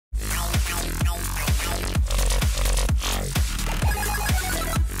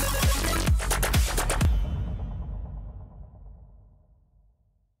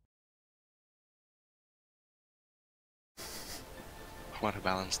what a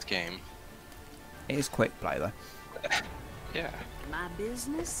balanced game. It is quick play though. Yeah. My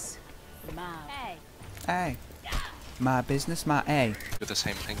business, my... Hey. Hey. My business, my A. Do the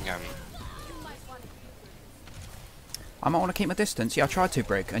same thing again. I might want to keep my distance. Yeah, I tried to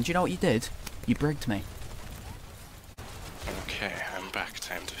brig, and do you know what you did? You brigged me. Okay, I'm back.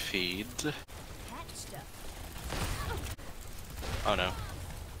 Time to feed. Oh no.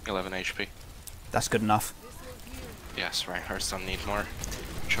 11 HP. That's good enough. Yes, Reinhardt's don't need more.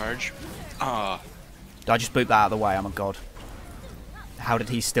 Charge. Ah. Did I just boot that out of the way? I'm a god. How did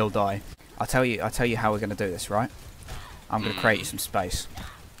he still die? I'll tell you how we're gonna do this, right? I'm gonna create you some space.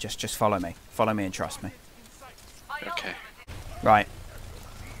 Just follow me. Follow me and trust me. Okay. Right.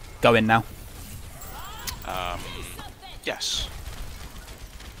 Go in now. Yes.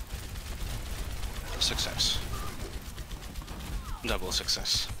 Success. Double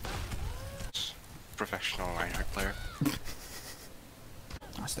success. Professional Reinhardt player.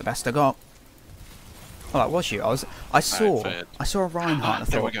 That's the best I got. Oh, that was you. I saw a Reinhardt. And I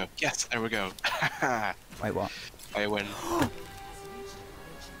there we thought, go. Yes, there we go. wait, what? I win. I'm gonna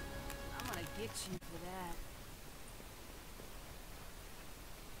get you for that.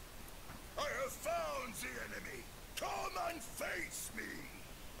 I have found the enemy. Come and face me.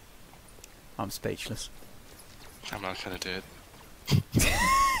 I'm speechless. I'm not gonna do it.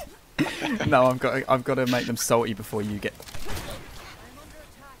 No, I've got to make them salty before you get.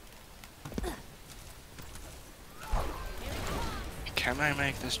 Can I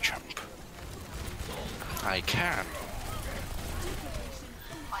make this jump? I can.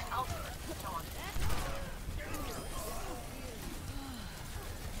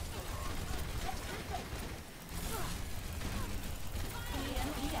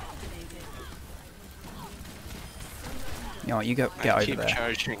 You know what, you get over Keep there.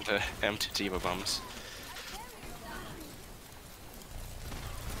 charging the empty diva bombs.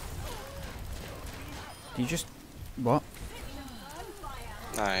 Do you just what?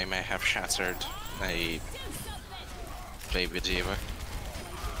 I may have shattered a baby diva.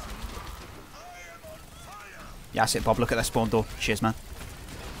 Yeah, that's it, Bob. Look at that spawn door. Cheers, man.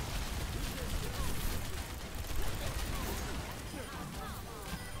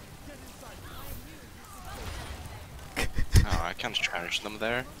 Oh, I can't charge them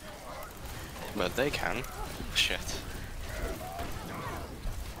there. But they can. Shit.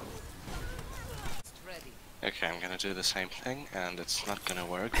 Okay, I'm gonna do the same thing, and it's not gonna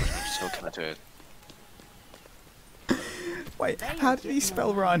work, but I'm still gonna do it. Wait, how did he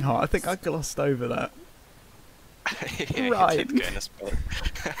spell Reinhardt? I think I glossed over that. Yeah, Right. he did kinda spell.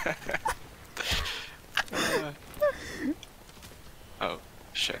 Oh,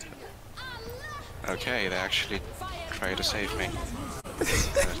 shit. Okay, they actually try to save me.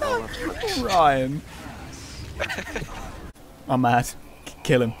 There's no more place. Ryan. I'm mad.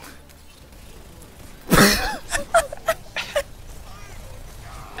 Kill him.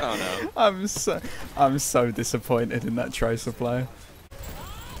 Oh no. I'm so disappointed in that Tracer player.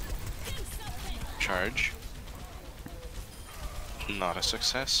 Charge. Not a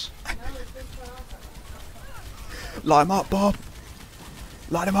success. Light him up, Bob.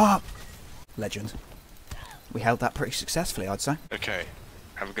 Light him up. Legend. We held that pretty successfully, I'd say. Okay,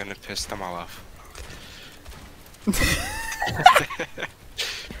 I'm gonna piss them all off.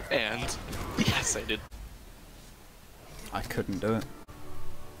 And yes, I did. I couldn't do it.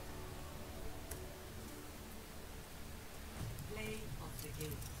 Play of the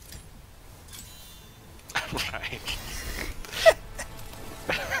game. Right.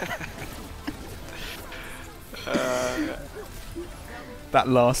 That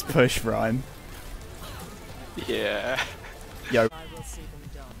last push, Ryan. Yeah. Yo, I will see them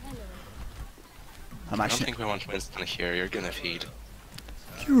done. I'm I don't actually think we want Winston here. You're gonna feed.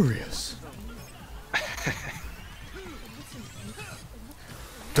 curious. I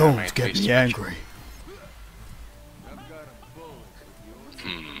Don't might get waste me much. angry.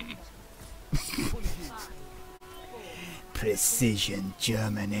 Precision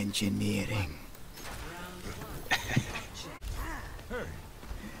German engineering.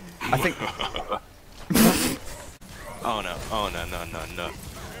 I think. Oh no! Oh no! No! No! No!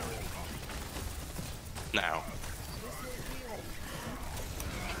 Now.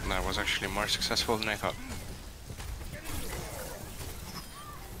 That was actually more successful than I thought.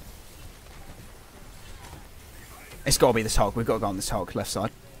 It's got to be this Hulk. We've got to go on this Hulk, left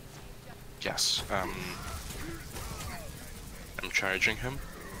side. Yes. I'm charging him.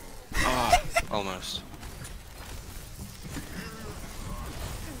 Ah, almost.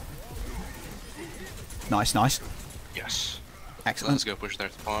 Nice, nice. Yes. Excellent. Let's go push their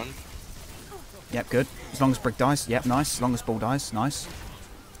spawn. Yep, good. As long as Brig dies. Yep, nice. As long as Ball dies. Nice.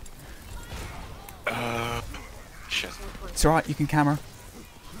 Shit. It's alright, you can camera.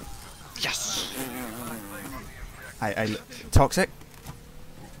 Yes! Hey, Toxic?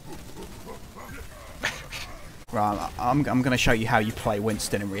 Right, I'm going to show you how you play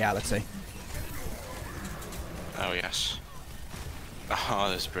Winston in reality. Oh, yes. Oh,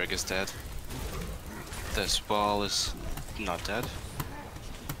 this Brig is dead. This ball is not dead.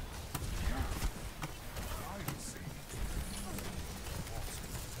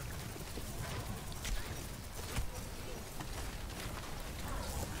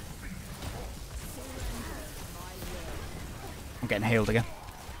 I'm getting healed again.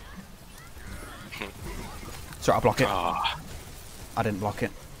 Sorry, I'll block it. Ah, I didn't block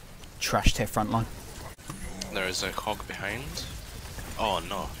it. Trashed her front line. there is a hog behind. Oh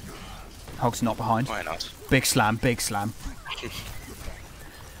no, Hog's not behind. why not? Big slam, big slam.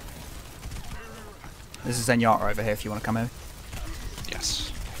 This is Zenyatta over here if you want to come in.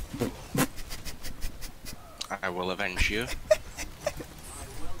 Yes. I will avenge you.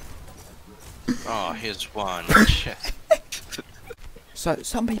 Oh, here's one. Shit. So,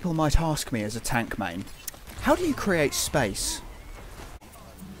 some people might ask me as a tank main, how do you create space?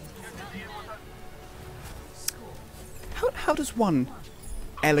 How does one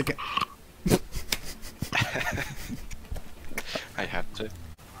elegant... I had to.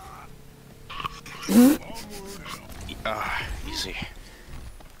 Easy.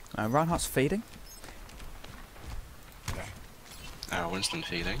 Reinhardt's feeding. Winston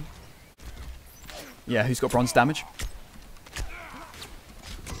feeding. Yeah, who's got bronze damage?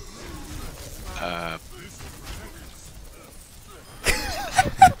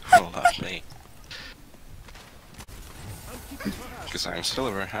 Oh, that's me. Because I'm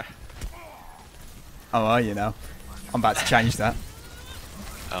silver, huh? Oh, are you now? I'm about to change that.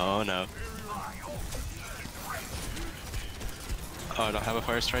 Oh no. Oh, I don't have a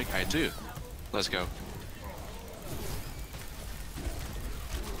fire strike? I do. Let's go.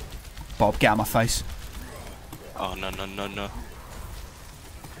 Bob, get out of my face. Oh no no no no.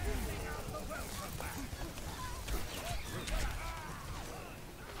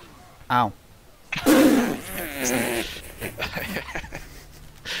 Ow.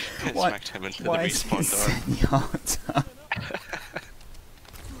 It smacked him into the Why is respawn door.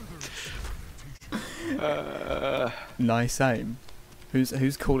 Zenyatta? Nice aim.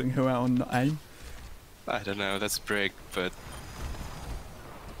 Who's calling who out on aim? I don't know, that's Brig, but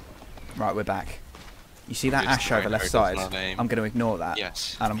Right, we're back. You see that Who's Ash the over left right side? does not aim. I'm going to ignore that.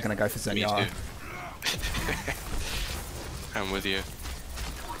 yes. And I'm going to go for Me Zenyatta. too. I'm with you.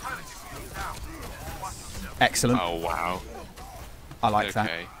 Excellent. Oh wow. I like that.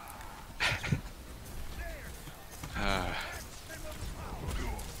 Okay.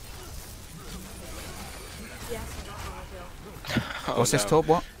 Oh, What's this, no. Torb?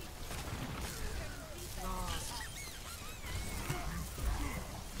 What?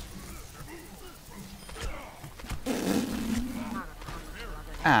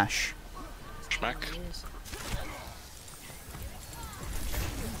 Ash. Schmack.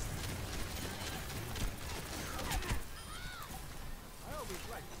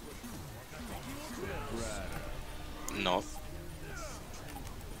 No.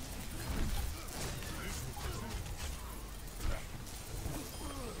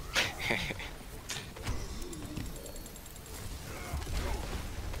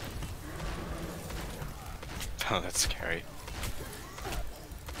 Oh, that's scary.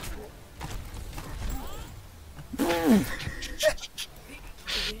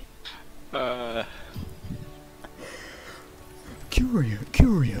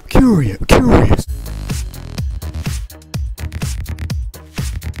 Curious.